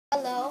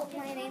Hello,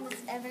 my name is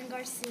Evan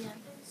Garcia.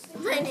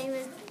 My name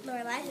is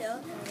Lorelai Hill.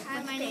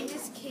 Hi, my name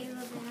is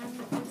Caleb, and I'm in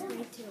first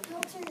grade too.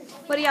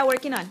 What are y'all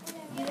working on?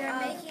 We are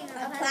making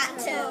A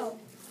plateau.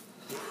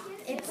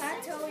 A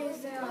plateau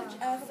is A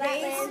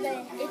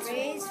flatland. It's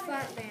raised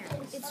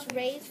flatland. It's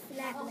raised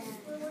flatland.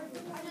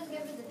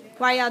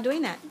 Why are y'all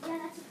doing that?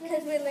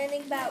 Because we're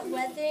learning about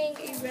weathering,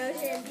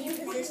 erosion, and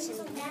deposition.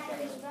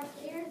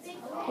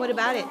 What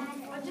about it?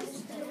 When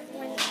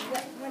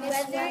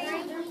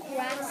weathering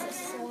cracks the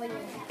soil.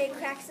 It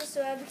cracks the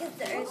soil because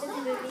the earth is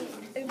moving.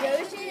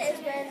 Erosion is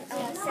when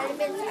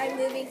sediments are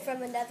moving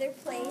from another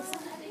place.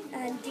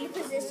 And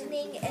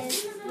depositioning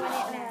is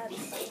when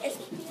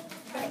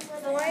it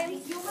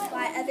forms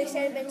while other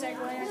sediments are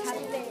going on top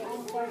of it. It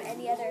can form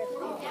any other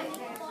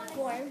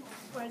form.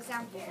 For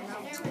example,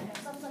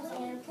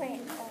 And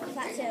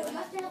plateau.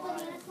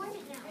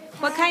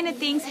 What kind of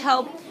things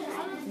help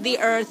the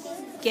earth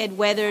get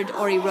weathered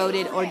or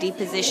eroded or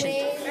depositioned?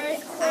 Wind,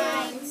 earth,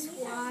 ice,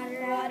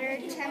 water,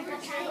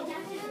 temperature,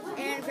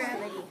 and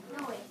gravity.